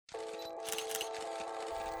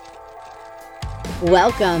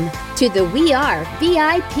Welcome to the We Are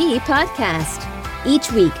VIP podcast.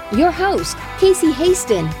 Each week, your host, Casey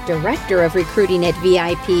Haston, Director of Recruiting at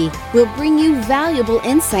VIP, will bring you valuable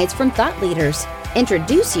insights from thought leaders,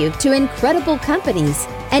 introduce you to incredible companies,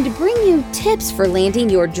 and bring you tips for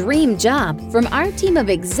landing your dream job from our team of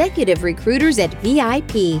executive recruiters at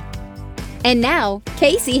VIP. And now,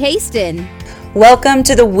 Casey Haston. Welcome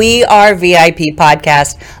to the We Are VIP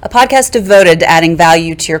podcast, a podcast devoted to adding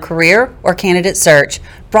value to your career or candidate search,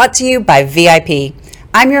 brought to you by VIP.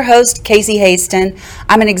 I'm your host, Casey Haston.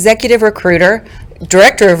 I'm an executive recruiter,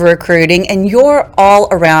 director of recruiting, and your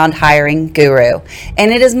all-around hiring guru.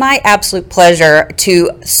 And it is my absolute pleasure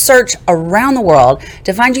to search around the world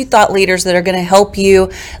to find you thought leaders that are going to help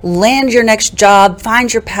you land your next job,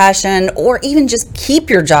 find your passion, or even just keep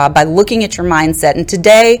your job by looking at your mindset. And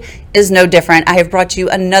today is no different. I have brought you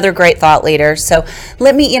another great thought leader. So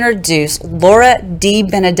let me introduce Laura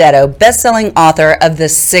DiBenedetto, best-selling author of The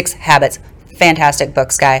 6 Habits. Fantastic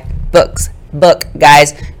book,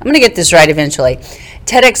 guys. I'm going to get this right eventually.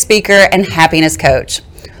 TEDx speaker and happiness coach.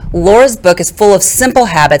 Laura's book is full of simple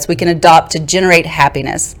habits we can adopt to generate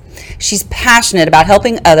happiness. She's passionate about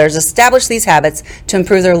helping others establish these habits to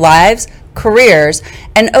improve their lives, careers,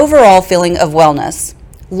 and overall feeling of wellness.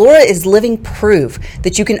 Laura is living proof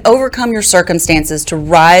that you can overcome your circumstances to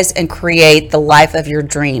rise and create the life of your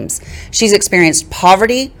dreams. She's experienced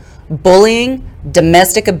poverty, bullying,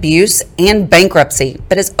 domestic abuse, and bankruptcy,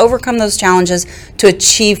 but has overcome those challenges to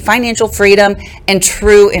achieve financial freedom and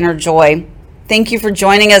true inner joy. Thank you for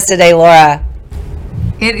joining us today, Laura.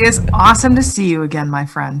 It is awesome to see you again, my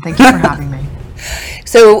friend. Thank you for having me.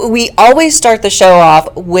 So we always start the show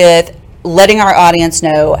off with letting our audience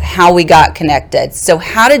know how we got connected. So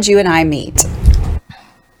how did you and I meet?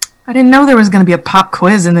 I didn't know there was going to be a pop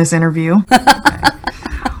quiz in this interview.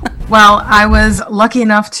 Well, I was lucky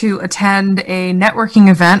enough to attend a networking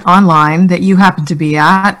event online that you happened to be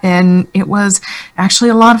at, and it was actually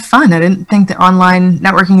a lot of fun. I didn't think that online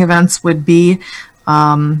networking events would be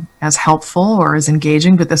as helpful or as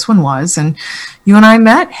engaging, but this one was. And you and I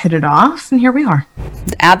met, hit it off, and here we are.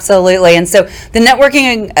 Absolutely. And so the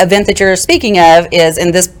networking event that you're speaking of is,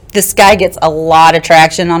 and this guy gets a lot of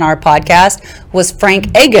traction on our podcast, was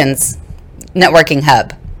Frank Agan's networking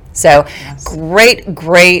hub. So yes.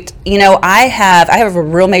 Great. You know, I have a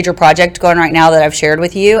real major project going right now that I've shared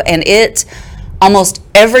with you, and almost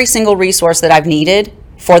every single resource that I've needed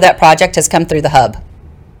for that project has come through the hub.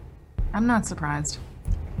 I'm not surprised.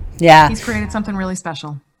 Yeah. He's created something really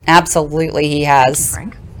special. Absolutely, he has.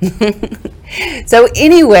 Thank you, Frank. So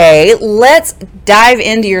anyway, let's dive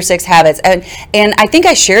into your 6 habits. And I think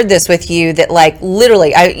I shared this with you that, like,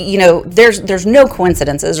 literally, there's no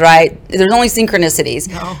coincidences, right? There's only synchronicities.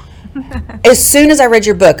 No. As soon as I read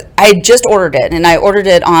your book, I just ordered it, and I ordered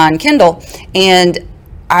it on Kindle, and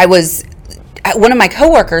one of my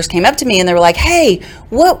coworkers came up to me and they were like, hey,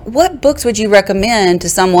 what books would you recommend to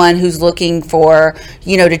someone who's looking for,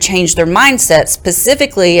 to change their mindset,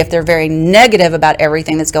 specifically if they're very negative about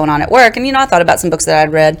everything that's going on at work? And, I thought about some books that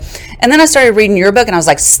I'd read. And then I started reading your book and I was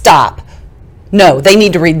like, stop. No, they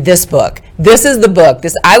need to read this book. This is the book.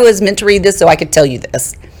 I was meant to read this so I could tell you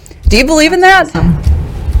this. Do you believe in that?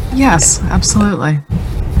 Yes, absolutely.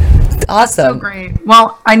 Awesome. So great.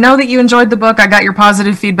 Well, I know that you enjoyed the book. I got your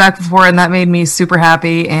positive feedback before, and that made me super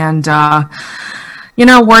happy. And,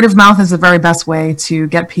 word of mouth is the very best way to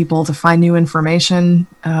get people to find new information,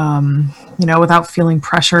 without feeling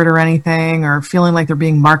pressured or anything, or feeling like they're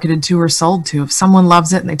being marketed to or sold to. If someone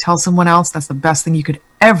loves it and they tell someone else, that's the best thing you could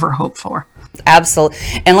ever hope for. Absolutely.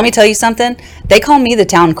 And let me tell you something. They call me the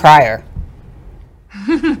town crier.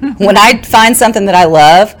 When I find something that I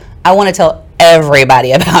love, I want to tell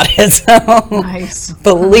everybody about it. So nice.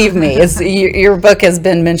 Believe me, your book has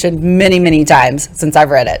been mentioned many, many times since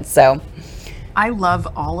I've read it. So I love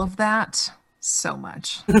all of that so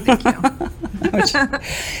much. Thank you.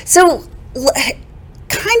 So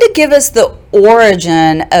kind of give us the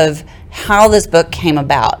origin of how this book came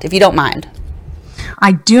about, if you don't mind.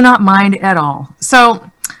 I do not mind at all.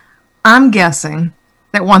 So I'm guessing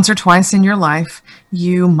that once or twice in your life,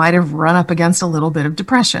 you might have run up against a little bit of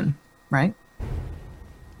depression, right?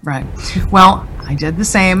 Right. Well, I did the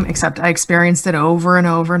same, except I experienced it over and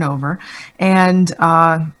over and over. And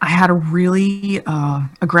I had a really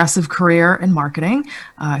aggressive career in marketing.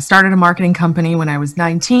 I started a marketing company when I was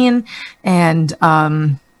 19. And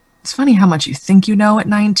it's funny how much you think you know at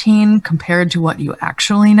 19 compared to what you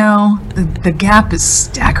actually know. The gap is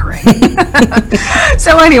staggering.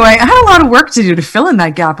 So anyway, I had a lot of work to do to fill in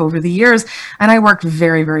that gap over the years. And I worked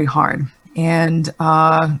very, very hard. And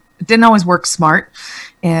didn't always work smart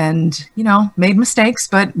and, made mistakes,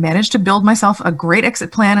 but managed to build myself a great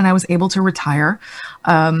exit plan. And I was able to retire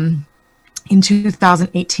in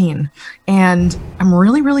 2018. And I'm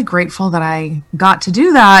really, really grateful that I got to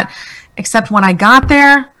do that. Except when I got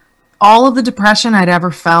there, all of the depression I'd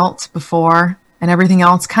ever felt before and everything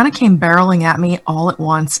else kind of came barreling at me all at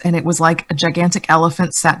once. And it was like a gigantic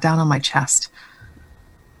elephant sat down on my chest.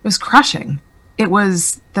 It was crushing. It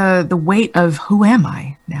was the weight of who am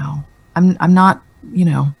I now? I'm not,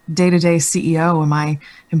 day-to-day CEO. Am I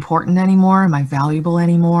important anymore? Am I valuable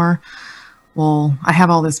anymore? Well, I have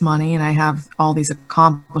all this money and I have all these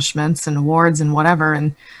accomplishments and awards and whatever.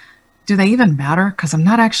 And do they even matter? Because I'm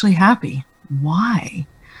not actually happy. Why?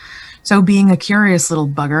 So being a curious little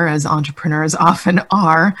bugger, as entrepreneurs often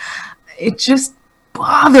are, it just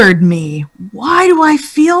bothered me. Why do I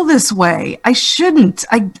feel this way? I shouldn't.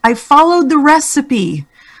 I followed the recipe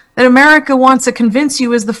that America wants to convince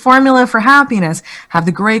you is the formula for happiness. Have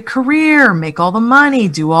the great career, make all the money,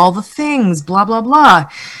 do all the things, blah, blah, blah.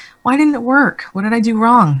 Why didn't it work? What did I do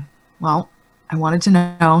wrong? Well, I wanted to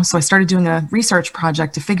know. So I started doing a research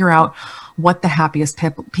project to figure out what the happiest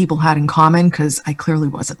people had in common, because I clearly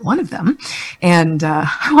wasn't one of them. And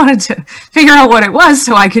I wanted to figure out what it was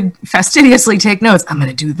so I could fastidiously take notes. I'm going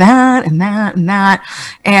to do that and that and that.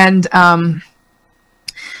 And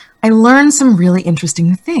I learned some really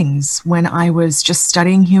interesting things when I was just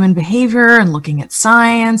studying human behavior and looking at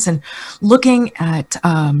science and looking at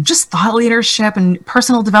just thought leadership and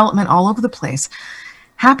personal development all over the place.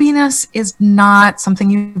 Happiness is not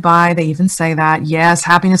something you buy. They even say that. Yes,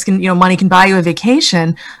 happiness can, money can buy you a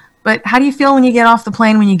vacation, but how do you feel when you get off the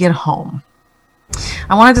plane, when you get home?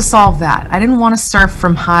 I wanted to solve that. I didn't want to surf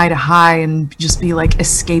from high to high and just be like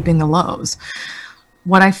escaping the lows.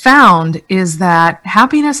 What I found is that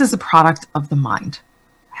happiness is a product of the mind.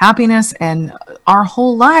 Happiness and our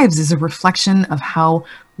whole lives is a reflection of how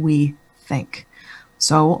we think.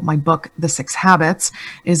 So my book, The 6 Habits,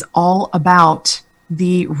 is all about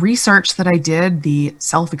the research that I did, the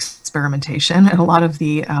self-experimentation, and a lot of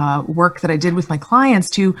the work that I did with my clients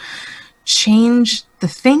to change the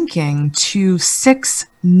thinking to 6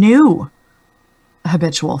 new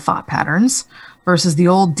habitual thought patterns versus the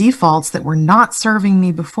old defaults that were not serving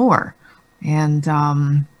me before. And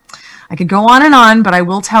I could go on and on, but I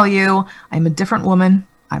will tell you, I'm a different woman.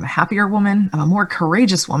 I'm a happier woman. I'm a more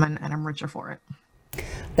courageous woman, and I'm richer for it.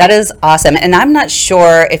 That is awesome. And I'm not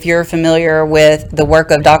sure if you're familiar with the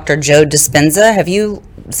work of Dr. Joe Dispenza. Have you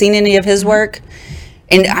seen any of his work?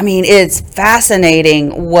 And I mean, it's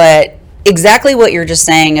fascinating exactly what you're just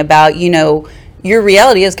saying about, your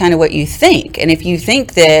reality is kind of what you think. And if you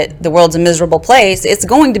think that the world's a miserable place, it's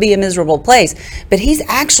going to be a miserable place. But he's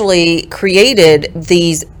actually created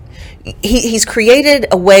he's created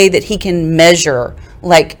a way that he can measure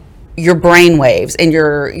like your brain waves and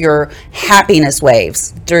your happiness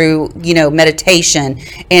waves through, meditation.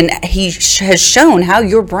 And he has shown how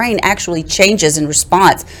your brain actually changes in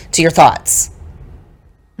response to your thoughts.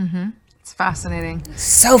 Mm-hmm. It's fascinating.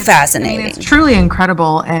 So fascinating. It's truly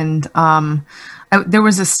incredible. And there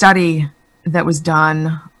was a study that was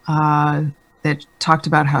done that talked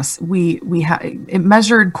about how it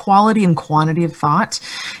measured quality and quantity of thought,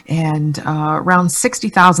 and around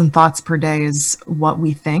 60,000 thoughts per day is what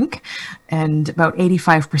we think, and about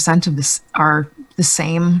 85% of this are the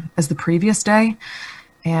same as the previous day,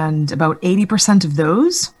 and about 80% of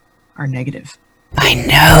those are negative. I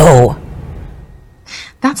know.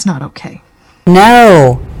 That's not okay.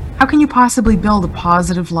 No. How can you possibly build a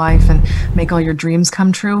positive life and make all your dreams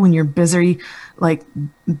come true when you're busy like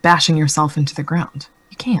bashing yourself into the ground?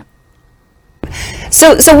 You can't.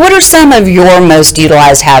 So what are some of your most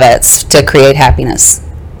utilized habits to create happiness?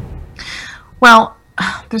 Well,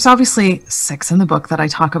 there's obviously 6 in the book that I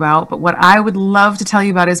talk about, but what I would love to tell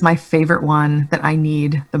you about is my favorite one that I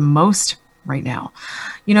need the most right now.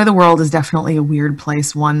 The world is definitely a weird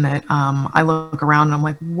place, one that I look around and I'm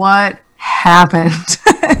like, what happened?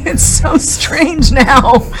 It's so strange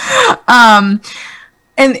now.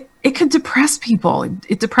 And it could depress people.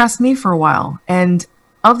 It depressed me for a while. And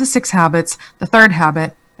of the 6 habits, the third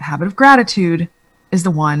habit, the habit of gratitude, is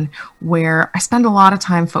the one where I spend a lot of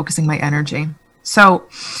time focusing my energy. So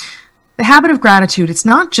the habit of gratitude, it's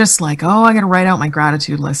not just like, oh, I got to write out my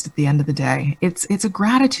gratitude list at the end of the day. It's a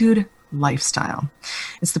gratitude lifestyle.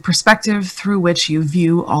 It's the perspective through which you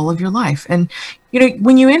view all of your life. And,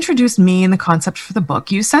 when you introduced me and the concept for the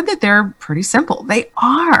book, you said that they're pretty simple. They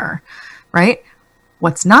are, right?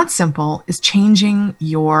 What's not simple is changing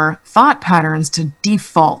your thought patterns to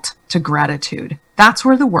default to gratitude. That's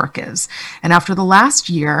where the work is. And after the last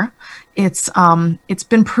year, It's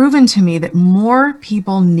been proven to me that more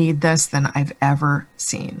people need this than I've ever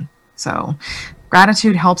seen. So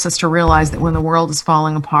gratitude helps us to realize that when the world is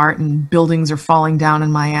falling apart and buildings are falling down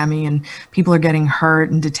in Miami and people are getting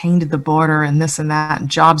hurt and detained at the border and this and that, and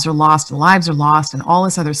jobs are lost and lives are lost and all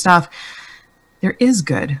this other stuff, there is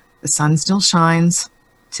good. The sun still shines.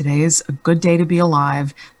 Today is a good day to be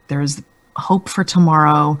alive. There's hope for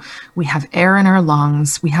tomorrow. We have air in our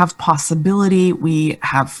lungs. We have possibility. We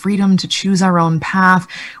have freedom to choose our own path.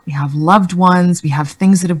 We have loved ones. We have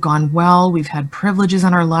things that have gone well. We've had privileges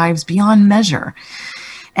in our lives beyond measure.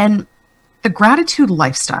 And the gratitude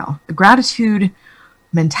lifestyle, the gratitude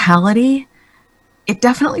mentality, it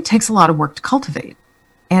definitely takes a lot of work to cultivate.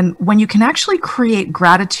 And when you can actually create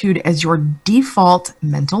gratitude as your default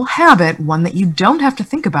mental habit, one that you don't have to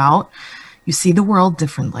think about, you see the world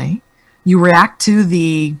differently. You react to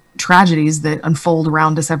the tragedies that unfold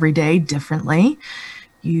around us every day differently.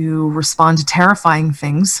 You respond to terrifying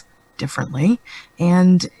things differently.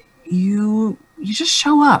 And you just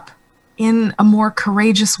show up in a more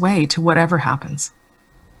courageous way to whatever happens.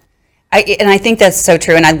 I think that's so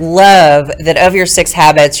true. And I love that of your 6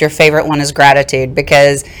 habits, your favorite one is gratitude,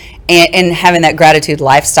 because and having that gratitude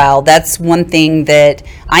lifestyle, that's one thing that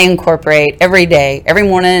I incorporate every day, every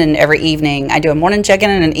morning and every evening. I do a morning check-in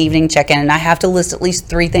and an evening check-in, and I have to list at least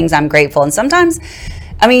 3 things I'm grateful. And sometimes,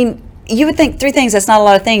 I mean, you would think 3 things, that's not a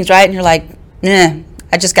lot of things, right? And you're like, nah,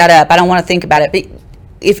 I just got up. I don't want to think about it. But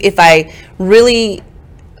if I really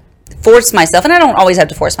force myself, and I don't always have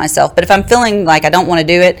to force myself, but if I'm feeling like I don't want to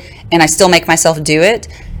do it and I still make myself do it,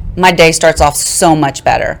 my day starts off so much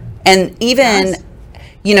better. And even,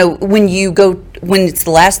 you know, when it's the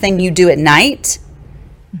last thing you do at night,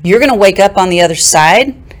 you're going to wake up on the other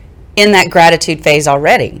side in that gratitude phase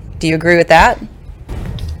already. Do you agree with that?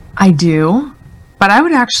 I do, but I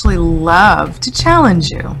would actually love to challenge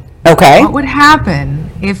you. Okay. What would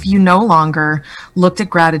happen if you no longer looked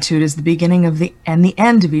at gratitude as the beginning of the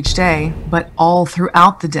end of each day, but all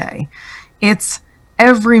throughout the day? It's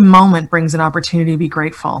every moment brings an opportunity to be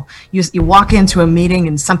grateful. You walk into a meeting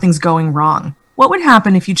and something's going wrong. What would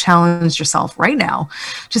happen if you challenged yourself right now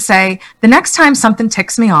to say, the next time something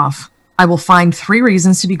ticks me off, I will find 3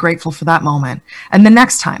 reasons to be grateful for that moment. And the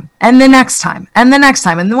next time, and the next time, and the next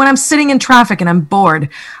time. And then when I'm sitting in traffic and I'm bored,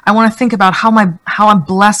 I want to think about how I'm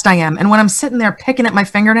blessed I am. And when I'm sitting there picking at my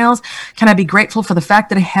fingernails, can I be grateful for the fact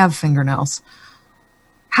that I have fingernails?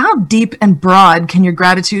 How deep and broad can your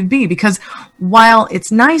gratitude be? Because while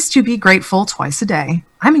it's nice to be grateful twice a day,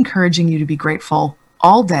 I'm encouraging you to be grateful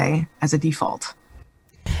all day as a default.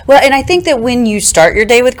 Well, and I think that when you start your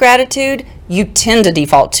day with gratitude, you tend to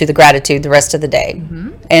default to the gratitude the rest of the day.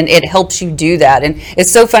 Mm-hmm. And it helps you do that. And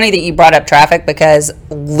it's so funny that you brought up traffic, because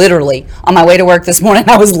literally on my way to work this morning,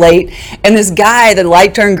 I was late. And this guy, the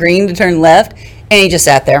light turned green to turn left, and he just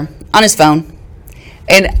sat there on his phone.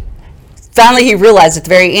 And finally he realized at the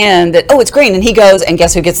very end that, oh, it's green. And he goes, and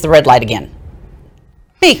guess who gets the red light again?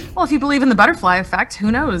 Me. Well, if you believe in the butterfly effect,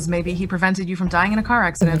 who knows? Maybe he prevented you from dying in a car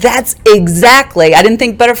accident. That's exactly. I didn't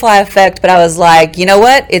think butterfly effect, but I was like, you know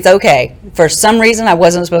what? It's okay. For some reason, I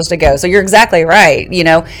wasn't supposed to go. So you're exactly right, you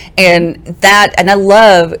know, and I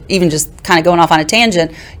love, even just kind of going off on a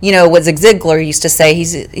tangent, you know, what Zig Ziglar used to say,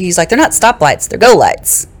 he's like, they're not stoplights, they're go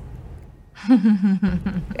lights.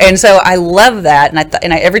 And so I love that.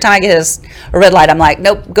 And every time I get a red light, I'm like,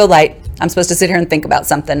 nope, go light. I'm supposed to sit here and think about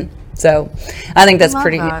something. So I think that's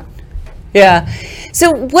pretty good. Yeah.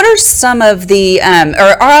 So what are some of the,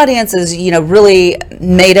 our audience is, you know, really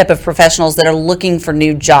made up of professionals that are looking for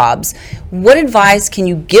new jobs. What advice can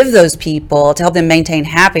you give those people to help them maintain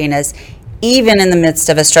happiness, even in the midst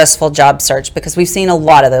of a stressful job search? Because we've seen a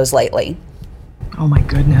lot of those lately. Oh my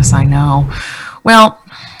goodness, I know. Well,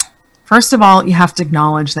 first of all, you have to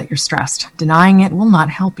acknowledge that you're stressed. Denying it will not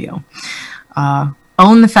help you.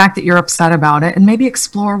 Own the fact that you're upset about it, and maybe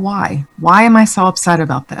explore why. Why am I so upset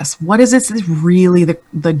about this? What is this really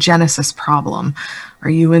the genesis problem? Are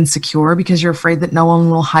you insecure because you're afraid that no one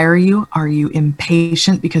will hire you? Are you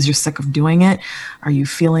impatient because you're sick of doing it? Are you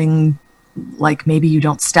feeling like maybe you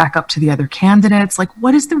don't stack up to the other candidates? Like,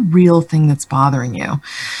 what is the real thing that's bothering you?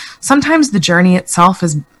 Sometimes the journey itself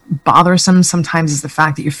is bothersome. Sometimes it's the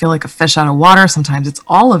fact that you feel like a fish out of water. Sometimes it's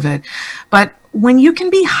all of it. But when you can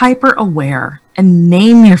be hyper aware and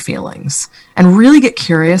name your feelings and really get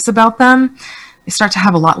curious about them, they start to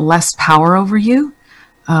have a lot less power over you.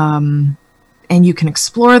 And you can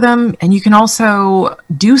explore them, and you can also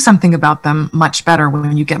do something about them much better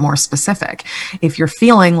when you get more specific. If you're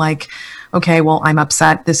feeling like, okay, well, I'm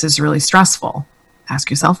upset, this is really stressful, ask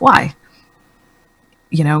yourself why.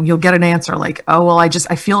 you'll get an answer like, oh, well, I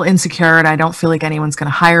feel insecure and I don't feel like anyone's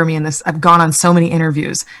going to hire me in this. I've gone on so many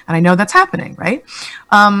interviews and I know that's happening, right?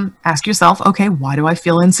 Ask yourself, okay, why do I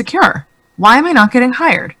feel insecure? Why am I not getting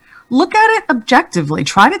hired? Look at it objectively.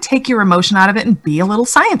 Try to take your emotion out of it and be a little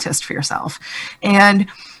scientist for yourself and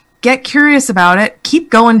get curious about it. Keep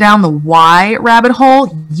going down the why rabbit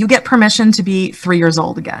hole. You get permission to be 3 years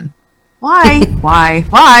old again. Why?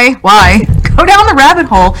 Go down the rabbit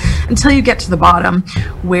hole until you get to the bottom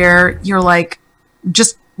where you're like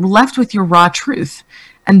just left with your raw truth.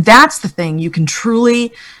 And that's the thing you can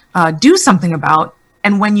truly do something about.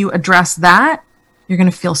 And when you address that, you're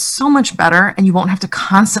going to feel so much better and you won't have to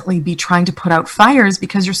constantly be trying to put out fires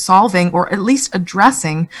because you're solving or at least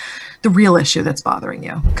addressing the real issue that's bothering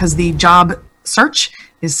you, because the job search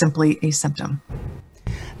is simply a symptom.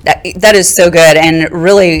 That is so good. And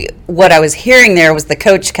really what I was hearing there was the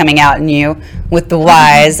coach coming out in you with the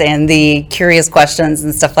whys and the curious questions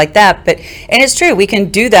and stuff like that. And it's true, we can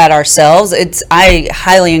do that ourselves. I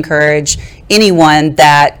highly encourage anyone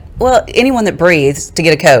that breathes to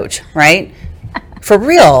get a coach, right? For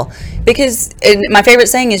real. Because my favorite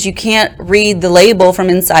saying is you can't read the label from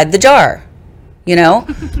inside the jar.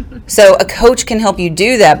 So a coach can help you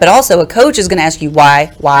do that, but also a coach is going to ask you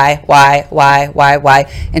why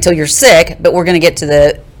until you're sick, but we're going to get to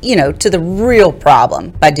the real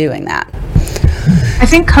problem by doing that. I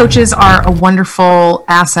think coaches are a wonderful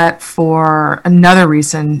asset for another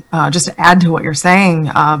reason, just to add to what you're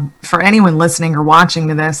saying, for anyone listening or watching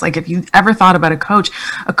to this, like if you ever thought about a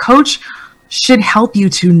coach should help you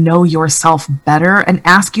to know yourself better and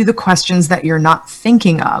ask you the questions that you're not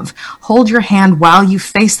thinking of. Hold your hand while you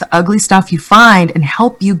face the ugly stuff you find and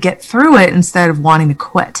help you get through it instead of wanting to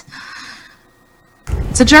quit.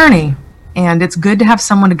 It's a journey, and it's good to have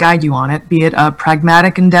someone to guide you on it, be it a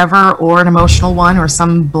pragmatic endeavor or an emotional one or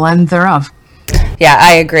some blend thereof. Yeah,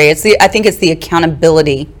 I agree. I think it's the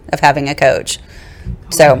accountability of having a coach.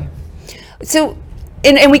 So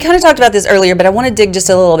And we kind of talked about this earlier, but I want to dig just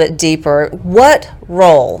a little bit deeper. What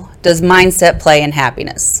role does mindset play in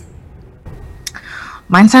happiness?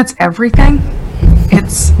 Mindset's everything.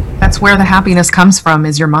 That's where the happiness comes from,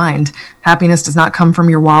 is your mind. Happiness does not come from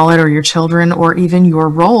your wallet or your children or even your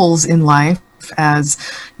roles in life as,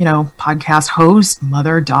 podcast host,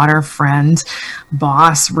 mother, daughter, friend,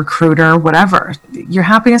 boss, recruiter, whatever. Your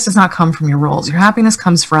happiness does not come from your roles. Your happiness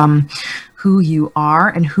comes from who you are,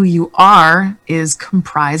 and who you are is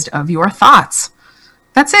comprised of your thoughts.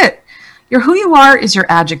 That's it. Your who you are is your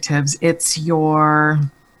adjectives. It's your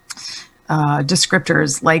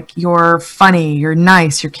descriptors, like you're funny, you're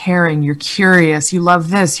nice, you're caring, you're curious, you love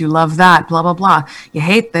this, you love that, blah, blah, blah. You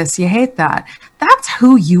hate this, you hate that. That's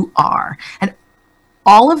who you are. And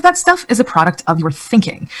all of that stuff is a product of your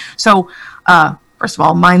thinking. So, first of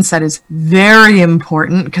all, mindset is very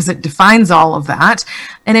important because it defines all of that.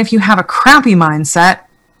 And if you have a crappy mindset,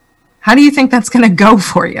 how do you think that's going to go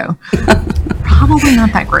for you? Probably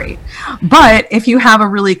not that great. But if you have a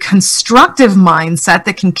really constructive mindset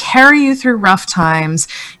that can carry you through rough times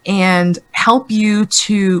and help you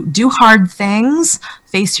to do hard things,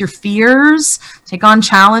 face your fears, take on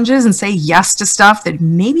challenges, and say yes to stuff that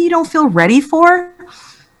maybe you don't feel ready for,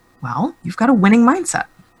 well, you've got a winning mindset.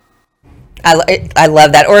 I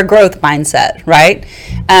love that. Or a growth mindset, right?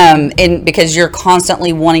 And because you're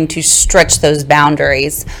constantly wanting to stretch those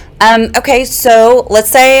boundaries. Okay, so let's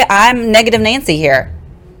say I'm negative Nancy here.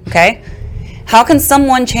 Okay. How can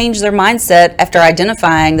someone change their mindset after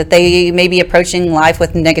identifying that they may be approaching life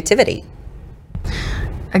with negativity?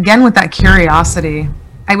 Again, with that curiosity,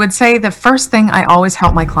 I would say the first thing I always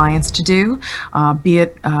help my clients to do, be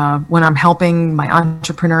it when I'm helping my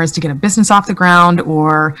entrepreneurs to get a business off the ground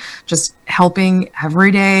or just helping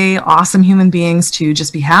everyday awesome human beings to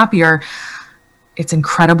just be happier, it's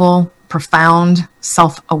incredible, profound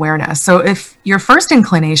self-awareness. So if your first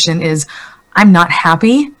inclination is, I'm not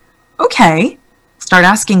happy, okay. Start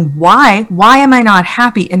asking why am I not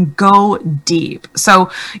happy, and go deep.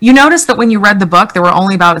 So you notice that when you read the book, there were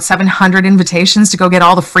only about 700 invitations to go get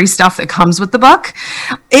all the free stuff that comes with the book.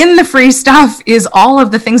 In the free stuff is all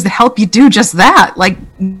of the things that help you do just that, like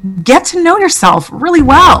get to know yourself really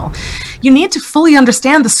well. You need to fully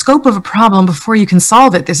understand the scope of a problem before you can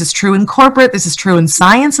solve it. This is true in corporate, this is true in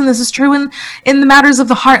science, and this is true in the matters of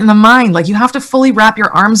the heart and the mind. Like you have to fully wrap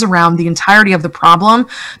your arms around the entirety of the problem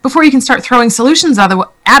before you can start throwing solutions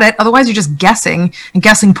at it. Otherwise, you're just guessing and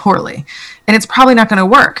guessing poorly. And it's probably not going to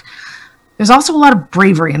work. There's also a lot of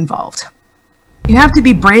bravery involved. You have to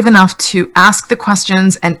be brave enough to ask the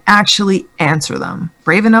questions and actually answer them.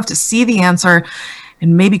 Brave enough to see the answer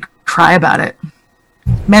and maybe cry about it.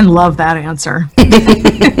 Men love that answer.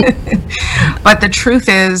 But the truth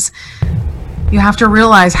is, you have to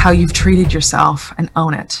realize how you've treated yourself and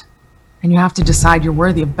own it. And you have to decide you're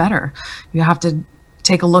worthy of better. You have to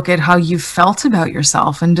take a look at how you've felt about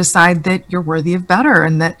yourself and decide that you're worthy of better,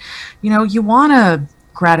 and that, you want a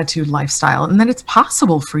gratitude lifestyle, and that it's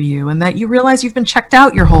possible for you, and that you realize you've been checked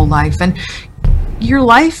out your whole life, and your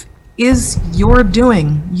life is your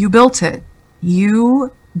doing. You built it.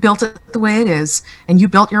 You built it the way it is, and you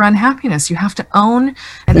built your unhappiness. You have to own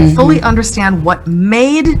and fully understand what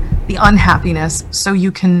made the unhappiness, so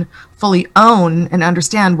you can fully own and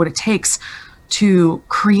understand what it takes to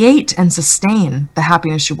create and sustain the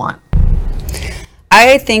happiness you want.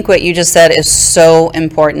 I think what you just said is so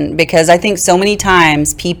important, because I think so many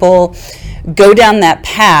times people go down that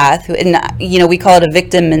path, and we call it a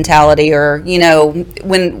victim mentality, or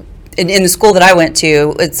when in the school that I went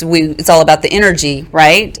to, it's all about the energy,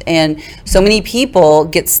 right? And so many people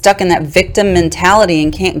get stuck in that victim mentality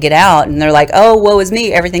and can't get out, and they're like, oh, woe is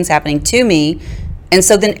me, everything's happening to me. And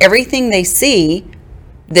so then everything they see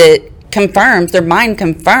that confirms, their mind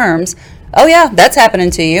confirms, oh yeah, that's happening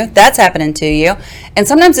to you, that's happening to you. And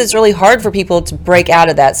sometimes it's really hard for people to break out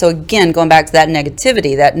of that. So again, going back to that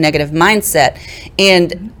negativity, that negative mindset.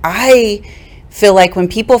 And I feel like when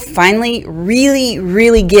people finally really,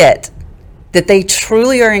 really get that they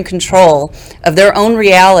truly are in control of their own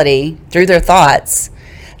reality through their thoughts,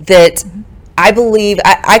 that I believe,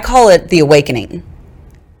 I call it the awakening.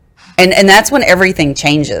 And that's when everything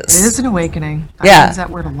changes. It is an awakening. I use that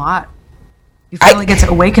word a lot. You finally get to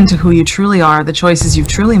awaken to who you truly are, the choices you've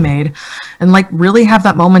truly made, and really have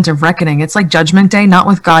that moment of reckoning. It's like Judgment Day, not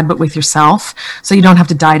with God, but with yourself. So you don't have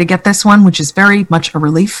to die to get this one, which is very much a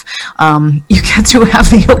relief. You get to have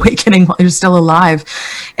the awakening while you're still alive,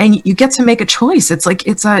 and you get to make a choice. It's like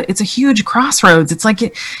it's a huge crossroads. It's like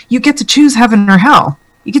you get to choose heaven or hell.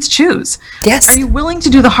 You get to choose. Yes. Are you willing to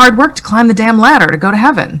do the hard work to climb the damn ladder to go to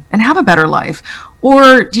heaven and have a better life,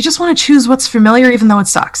 or do you just want to choose what's familiar, even though it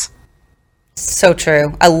sucks? So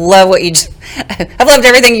true. I love what you I've loved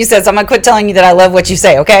everything you said, so I'm going to quit telling you that I love what you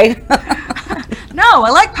say, okay? No, I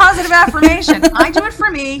like positive affirmation. I do it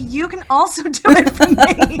for me. You can also do it for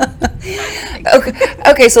me.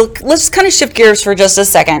 Okay, so let's kind of shift gears for just a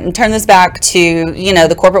second and turn this back to,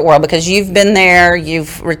 the corporate world, because you've been there,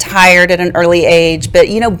 you've retired at an early age, but,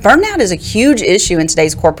 burnout is a huge issue in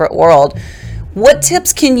today's corporate world. What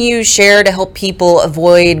tips can you share to help people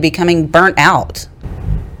avoid becoming burnt out?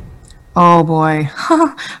 Oh boy,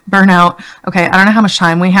 burnout. Okay, I don't know how much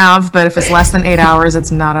time we have, but if it's less than 8 hours,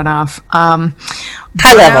 it's not enough. High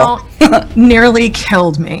level. Nearly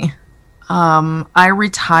killed me. I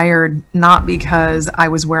retired not because I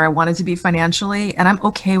was where I wanted to be financially, and I'm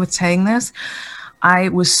okay with saying this. I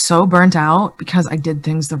was so burnt out because I did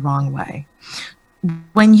things the wrong way.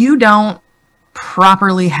 When you don't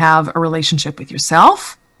properly have a relationship with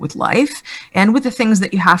yourself, with life, and with the things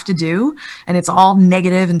that you have to do, and it's all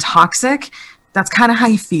negative and toxic, that's kind of how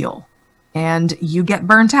you feel, and you get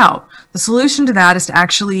burnt out. The solution to that is to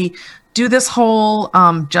actually do this whole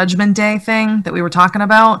Judgment Day thing that we were talking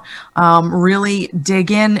about. Really dig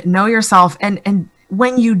in, know yourself, and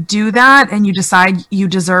when you do that and you decide you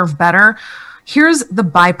deserve better, here's the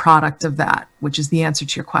byproduct of that, which is the answer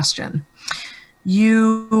to your question.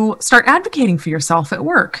 You start advocating for yourself at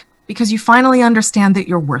work, because you finally understand that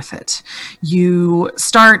you're worth it. You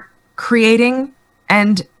start creating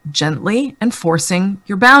and gently enforcing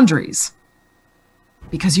your boundaries,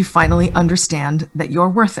 because you finally understand that you're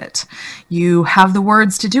worth it. You have the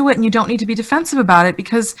words to do it, and you don't need to be defensive about it,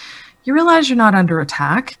 because you realize you're not under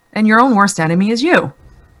attack, and your own worst enemy is you.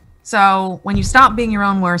 So when you stop being your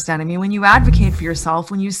own worst enemy, when you advocate for yourself,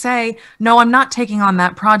 when you say, no, I'm not taking on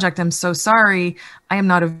that project, I'm so sorry, I am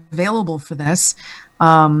not available for this,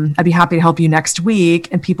 I'd be happy to help you next week,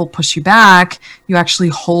 and people push you back, you actually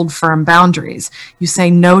hold firm boundaries. You say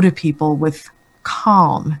no to people with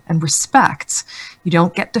calm and respect. You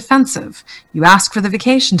don't get defensive. You ask for the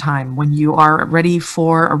vacation time when you are ready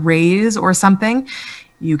for a raise or something.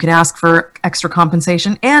 You can ask for extra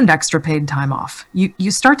compensation and extra paid time off.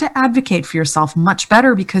 You start to advocate for yourself much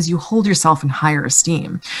better, because you hold yourself in higher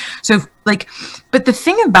esteem. So but the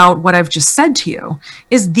thing about what I've just said to you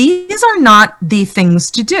is these are not the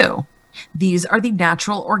things to do. These are the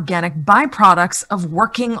natural, organic byproducts of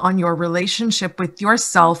working on your relationship with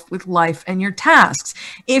yourself, with life, and your tasks.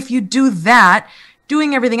 If you do that,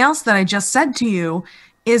 doing everything else that I just said to you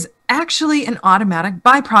is actually an automatic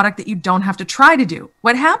byproduct that you don't have to try to do.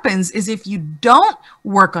 What happens is if you don't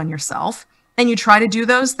work on yourself and you try to do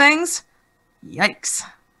those things, yikes.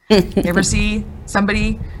 You ever see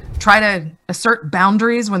somebody try to assert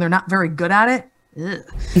boundaries when they're not very good at it? ugh.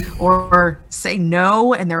 Or say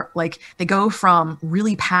no, and they're like, they go from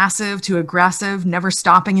really passive to aggressive, never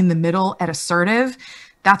stopping in the middle at assertive.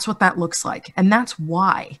 That's what that looks like. And that's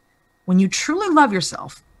why when you truly love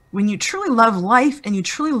yourself, when you truly love life, and you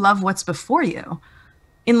truly love what's before you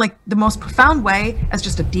in like the most profound way as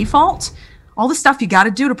just a default, all the stuff you got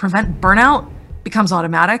to do to prevent burnout becomes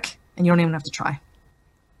automatic, and you don't even have to try.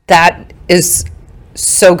 That is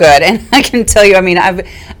so good. And I can tell you, I mean, I've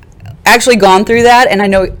actually gone through that, and I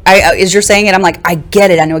know as you're saying it, I'm like, I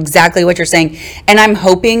get it. I know exactly what you're saying. And I'm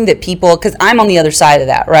hoping that people, because I'm on the other side of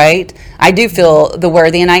that, right? I do feel the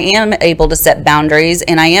worthy, and I am able to set boundaries,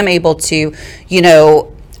 and I am able to,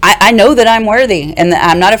 I know that I'm worthy, and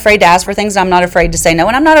I'm not afraid to ask for things. I'm not afraid to say no,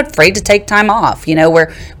 and I'm not afraid to take time off,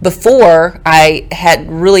 where before I had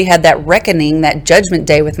really had that reckoning, that judgment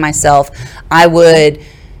day with myself, I would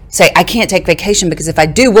say, I can't take vacation because if I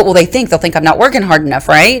do, what will they think? They'll think I'm not working hard enough,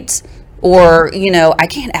 right? Or, I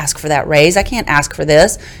can't ask for that raise. I can't ask for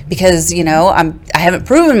this because, I haven't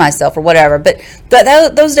proven myself or whatever. But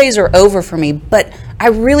those days are over for me. But I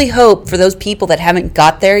really hope for those people that haven't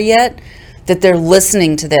got there yet, that they're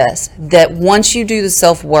listening to this, that once you do the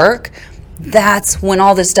self-work, that's when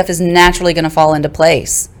all this stuff is naturally going to fall into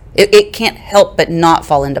place. It can't help but not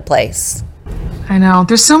fall into place. I know.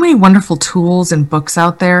 There's so many wonderful tools and books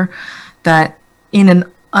out there that in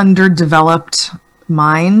an underdeveloped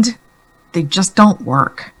mind, they just don't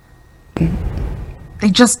work. They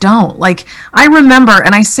just don't. Like, I remember,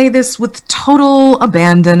 and I say this with total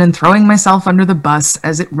abandon and throwing myself under the bus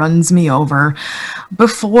as it runs me over.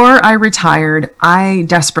 Before I retired, I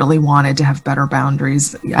desperately wanted to have better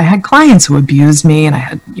boundaries. I had clients who abused me, and I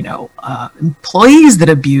had, employees that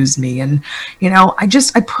abused me. And,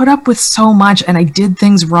 I put up with so much, and I did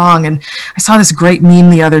things wrong. And I saw this great meme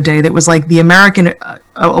the other day that was like the American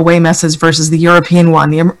away message versus the European one.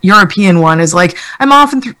 The European one is like, I'm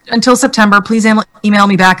off until September. Please email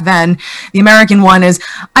me back then. The American one is,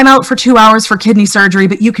 I'm out for 2 hours for kidney surgery,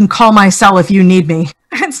 but you can call my cell if you need me.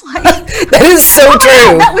 It's like, that is so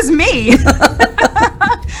true. That was me.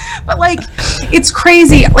 But like, it's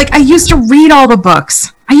crazy. Like, I used to read all the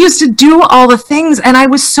books. I used to do all the things, and I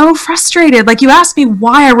was so frustrated. Like, you asked me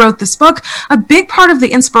why I wrote this book. A big part of the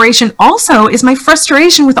inspiration also is my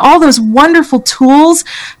frustration with all those wonderful tools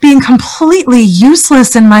being completely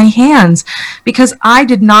useless in my hands because I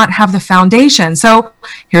did not have the foundation. So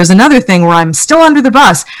here's another thing where I'm still under the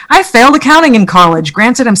bus. I failed accounting in college.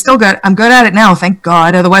 Granted, I'm still good. I'm good at it now, thank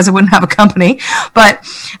God. Otherwise, I wouldn't have a company. But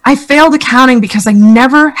I failed accounting because I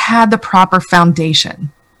never had the proper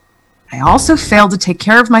foundation. I also failed to take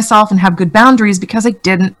care of myself and have good boundaries because I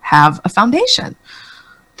didn't have a foundation.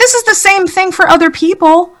 This is the same thing for other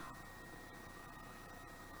people.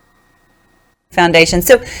 Foundation.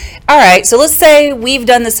 So, all right. So let's say we've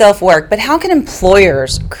done the self-work, but how can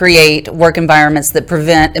employers create work environments that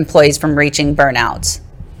prevent employees from reaching burnout?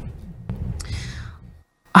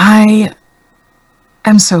 I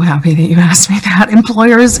am so happy that you asked me that.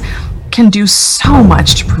 Employers can do so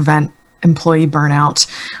much to prevent employee burnout.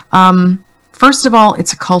 First of all,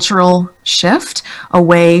 it's a cultural shift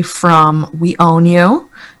away from we own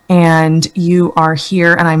you and you are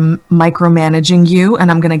here and I'm micromanaging you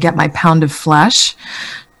and I'm going to get my pound of flesh,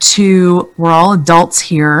 to we're all adults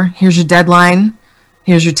here. Here's your deadline.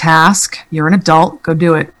 Here's your task. You're an adult. Go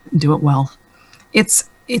do it. Do it well.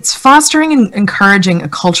 It's fostering and encouraging a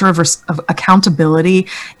culture of accountability,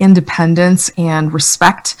 independence, and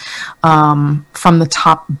respect from the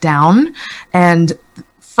top down. And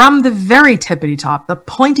from the very tippity top, the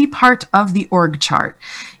pointy part of the org chart,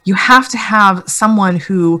 you have to have someone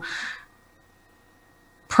who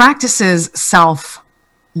practices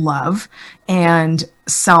self-love and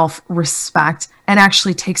self-respect and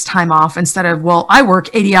actually takes time off instead of, well, I work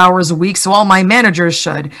 80 hours a week, so all my managers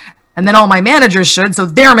should. And then all my managers should, so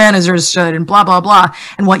their managers should, and blah, blah, blah.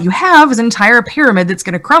 And what you have is an entire pyramid that's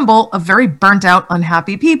going to crumble of very burnt out,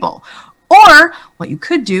 unhappy people. Or what you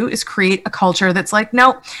could do is create a culture that's like,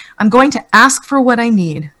 no, I'm going to ask for what I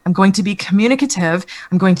need. I'm going to be communicative.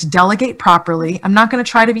 I'm going to delegate properly. I'm not going to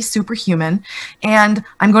try to be superhuman. And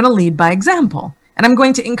I'm going to lead by example. And I'm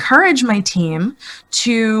going to encourage my team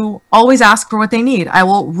to always ask for what they need. I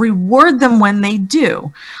will reward them when they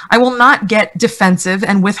do. I will not get defensive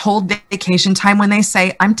and withhold vacation time when they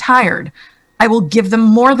say, I'm tired. I will give them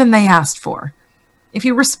more than they asked for. If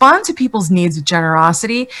you respond to people's needs with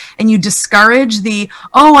generosity and you discourage the,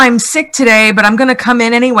 oh, I'm sick today, but I'm going to come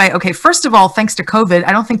in anyway. Okay, first of all, thanks to COVID,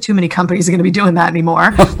 I don't think too many companies are going to be doing that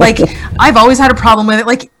anymore. Like, I've always had a problem with it.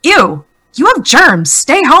 Like, ew. you have germs,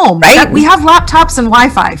 stay home. Right? We have laptops and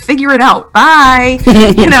Wi-Fi, figure it out. Bye.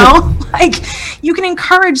 Like you can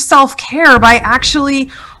encourage self-care by actually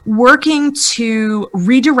working to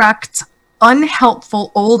redirect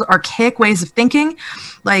unhelpful, old, archaic ways of thinking.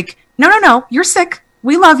 Like, no, you're sick.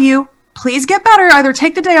 We love you. Please get better. Either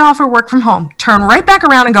take the day off or work from home. Turn right back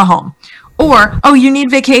around and go home. Or, oh, you need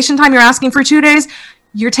vacation time. You're asking for 2 days.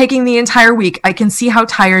 You're taking the entire week. I can see how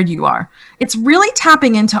tired you are. It's really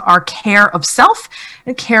tapping into our care of self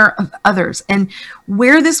and care of others. And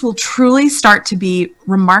where this will truly start to be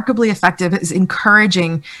remarkably effective is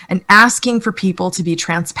encouraging and asking for people to be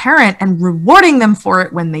transparent and rewarding them for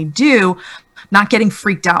it when they do, not getting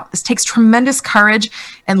freaked out. This takes tremendous courage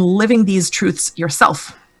and living these truths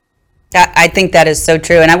yourself. I think that is so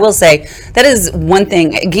true. And I will say that is one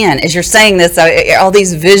thing, again, as you're saying this, all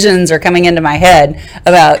these visions are coming into my head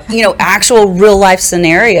about, actual real life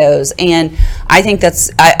scenarios. And I think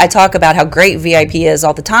I talk about how great VIP is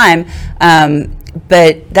all the time.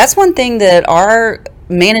 But that's one thing that our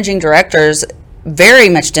managing directors very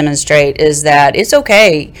much demonstrate is that it's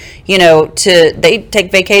okay, they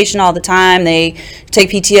take vacation all the time, they take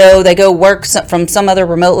PTO, they go work from some other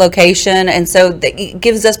remote location, and so it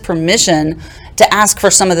gives us permission to ask for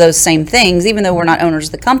some of those same things, even though we're not owners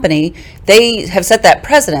of the company. They have set that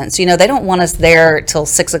precedence. They don't want us there till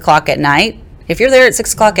 6 o'clock at night. If you're there at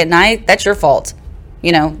 6 o'clock at night, that's your fault.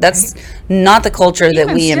 That's not the culture that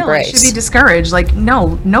we embrace. It should be discouraged. Like,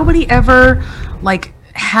 no, nobody ever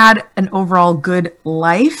had an overall good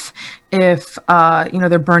life if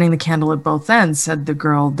they're burning the candle at both ends, said the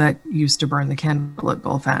girl that used to burn the candle at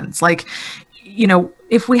both ends. Like,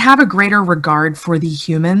 if we have a greater regard for the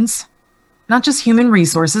humans, not just human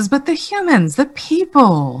resources, but the humans, the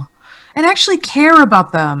people, and actually care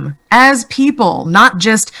about them as people, not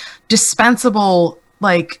just dispensable,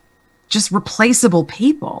 just replaceable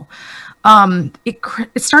people, it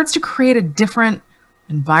starts to create a different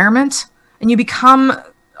environment. And you become,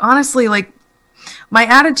 honestly, my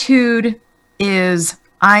attitude is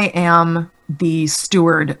I am the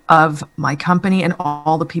steward of my company and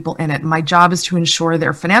all the people in it. My job is to ensure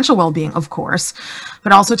their financial well-being, of course,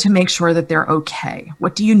 but also to make sure that they're okay.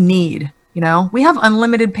 What do you need? We have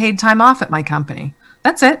unlimited paid time off at my company.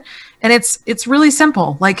 That's it. And it's really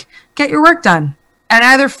simple. Get your work done. And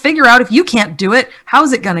either figure out if you can't do it,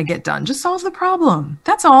 how's it going to get done? Just solve the problem.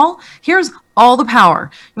 That's all. Here's all the power.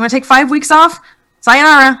 You want to take 5 weeks off?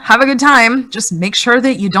 Sayonara. Have a good time. Just make sure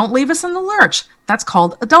that you don't leave us in the lurch. That's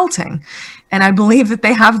called adulting. And I believe that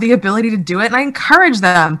they have the ability to do it, and I encourage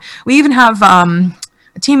them. We even have a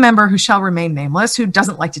team member who shall remain nameless who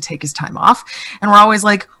doesn't like to take his time off. And we're always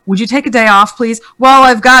like, would you take a day off, please?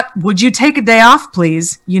 Well, would you take a day off,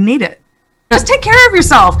 please? You need it. Just take care of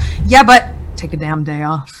yourself. Yeah, but take a damn day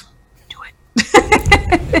off. Do it.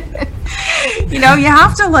 You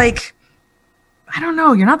have to I don't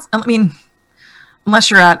know.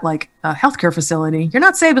 Unless you're at a healthcare facility, you're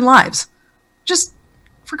not saving lives. Just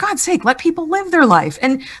for God's sake, let people live their life.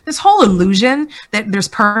 And this whole illusion that there's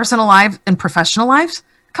personal life and professional lives,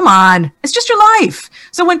 come on, it's just your life.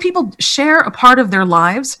 So when people share a part of their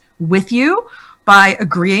lives with you by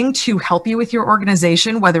agreeing to help you with your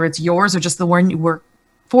organization, whether it's yours or just the one you work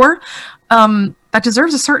for, that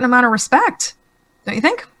deserves a certain amount of respect. Don't you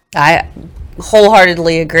think? I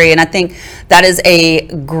wholeheartedly agree. And I think that is a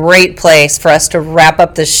great place for us to wrap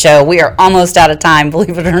up this show. We are almost out of time,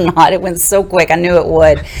 believe it or not. It went so quick. I knew it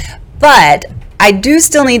would. But I do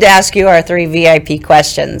still need to ask you our 3 VIP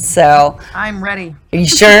questions. So I'm ready. Are you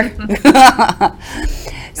sure?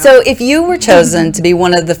 So if you were chosen to be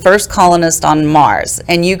one of the first colonists on Mars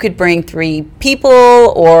and you could bring 3 people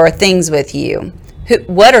or things with you, who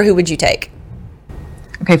would you take?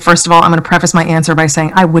 Okay, first of all, I'm going to preface my answer by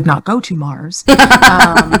saying I would not go to Mars.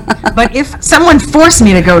 But if someone forced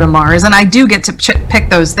me to go to Mars, and I do get to pick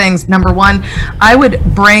those things, number one, I would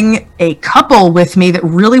bring a couple with me that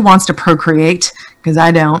really wants to procreate, because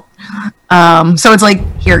I don't. So it's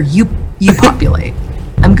here, you populate.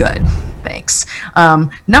 I'm good. Thanks.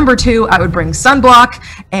 Number 2, I would bring sunblock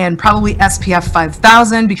and probably SPF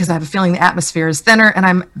 5000 because I have a feeling the atmosphere is thinner and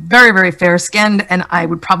I'm very, very fair skinned and I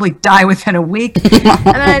would probably die within a week. And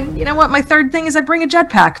then, you know what? My third thing is I'd bring a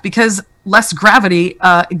jetpack because less gravity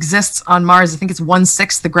exists on Mars. I think it's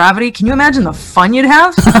 1/6 the gravity. Can you imagine the fun you'd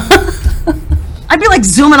have? I'd be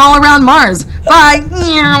zooming all around Mars. Bye.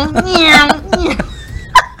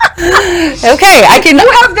 Okay,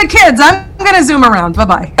 You have the kids. I'm going to zoom around.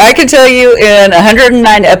 Bye-bye. I can tell you in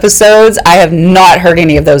 109 episodes, I have not heard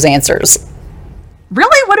any of those answers.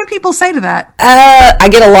 Really? What do people say to that? I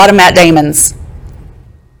get a lot of Matt Damon's.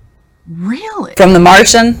 Really? From The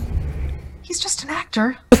Martian. He's just an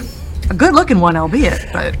actor. A good looking one, albeit,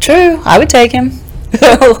 but. True. I would take him.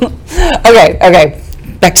 Okay.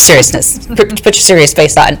 Back to seriousness. Put your serious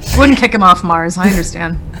face on. Wouldn't kick him off Mars. I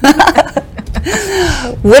understand.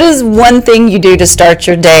 What is one thing you do to start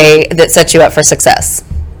your day that sets you up for success?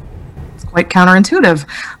 It's quite counterintuitive.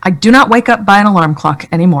 I do not wake up by an alarm clock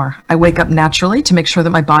anymore. I wake up naturally to make sure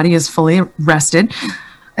that my body is fully rested.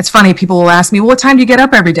 It's funny, people will ask me, well, what time do you get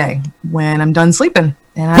up every day? When I'm done sleeping.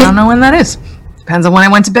 And I don't know when that is. Depends on when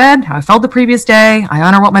I went to bed, how I felt the previous day. I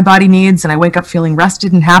honor what my body needs, and I wake up feeling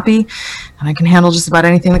rested and happy, and I can handle just about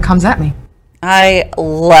anything that comes at me. I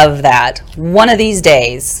love that. One of these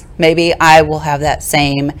days, maybe I will have that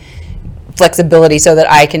same flexibility so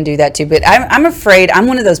that I can do that too. But I'm afraid I'm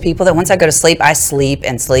one of those people that once I go to sleep, I sleep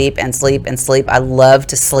and sleep and sleep and sleep. I love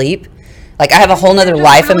to sleep. Like I have a whole nother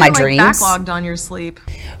life in my dreams. Backlogged on your sleep.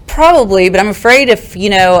 Probably, but I'm afraid if,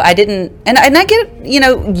 I didn't, and I get,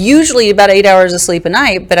 usually about 8 hours of sleep a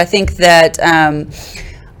night, but I think that,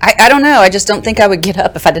 I don't know, I just don't think I would get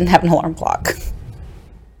up if I didn't have an alarm clock.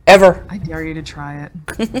 Ever. I dare you to try it.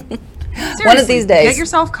 One of these days. Get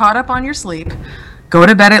yourself caught up on your sleep. Go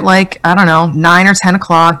to bed at 9 or 10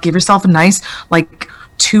 o'clock. Give yourself a nice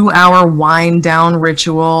 2-hour wind down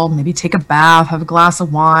ritual. Maybe take a bath, have a glass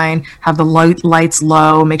of wine, have the lights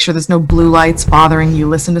low, make sure there's no blue lights bothering you,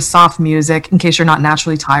 listen to soft music in case you're not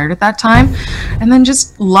naturally tired at that time, and then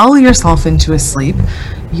just lull yourself into a sleep.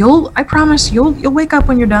 I promise you'll wake up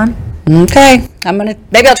when you're done. Okay.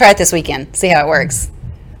 Maybe I'll try it this weekend. See how it works.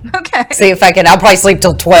 Okay. See if I can. I'll probably sleep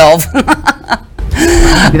till 12.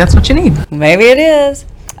 Maybe that's what you need. Maybe it is.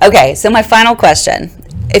 Okay, so my final question.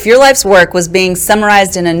 If your life's work was being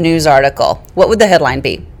summarized in a news article, what would the headline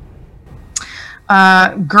be?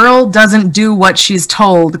 Girl doesn't do what she's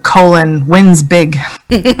told, wins big.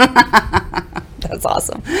 That's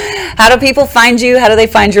awesome. How do people find you? How do they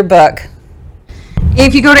find your book?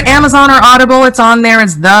 If you go to Amazon or Audible, it's on there.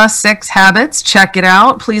 It's The 6 Habits. Check it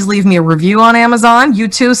out. Please leave me a review on Amazon. You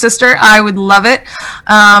too, sister. I would love it.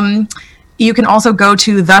 You can also go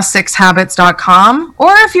to the6habits.com,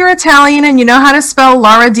 or if you're Italian and you know how to spell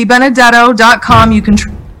DiBenedetto.com, you can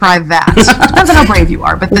try that. Depends on how brave you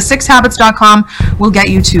are, but the6habits.com will get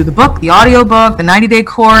you to the book, the audiobook, the 90-day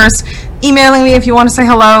course, emailing me if you want to say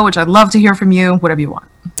hello, which I'd love to hear from you, whatever you want.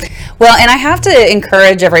 Well, and I have to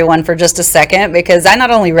encourage everyone for just a second, because I not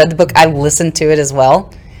only read the book, I listened to it as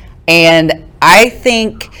well. And I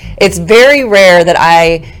think it's very rare that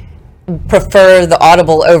I prefer the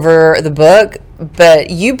Audible over the book, but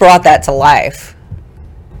you brought that to life.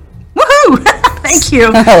 Woohoo! Thank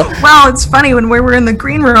you. Well, it's funny, when we were in the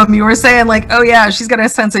green room, you were saying oh yeah, she's got a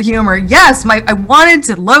sense of humor. Yes, I wanted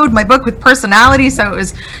to load my book with personality, so it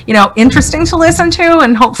was, interesting to listen to,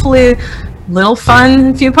 and hopefully little fun in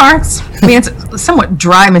a few parts. I mean, it's somewhat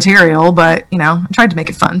dry material, but I tried to make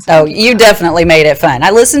it fun. So. Oh, you definitely made it fun. I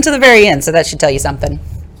listened to the very end, so that should tell you something.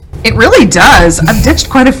 It really does. I've ditched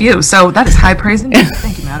quite a few, so that is high praise indeed.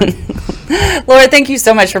 Thank you, madam. Laura, thank you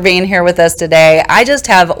so much for being here with us today. I just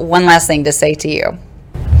have one last thing to say to you.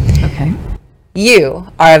 Okay. You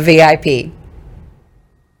are a VIP.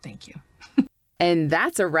 Thank you. And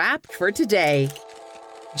that's a wrap for today.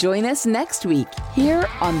 Join us next week here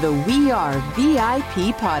on the We Are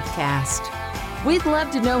VIP podcast. We'd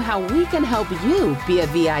love to know how we can help you be a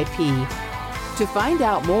VIP. To find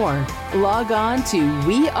out more, log on to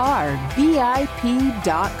wearevip.com.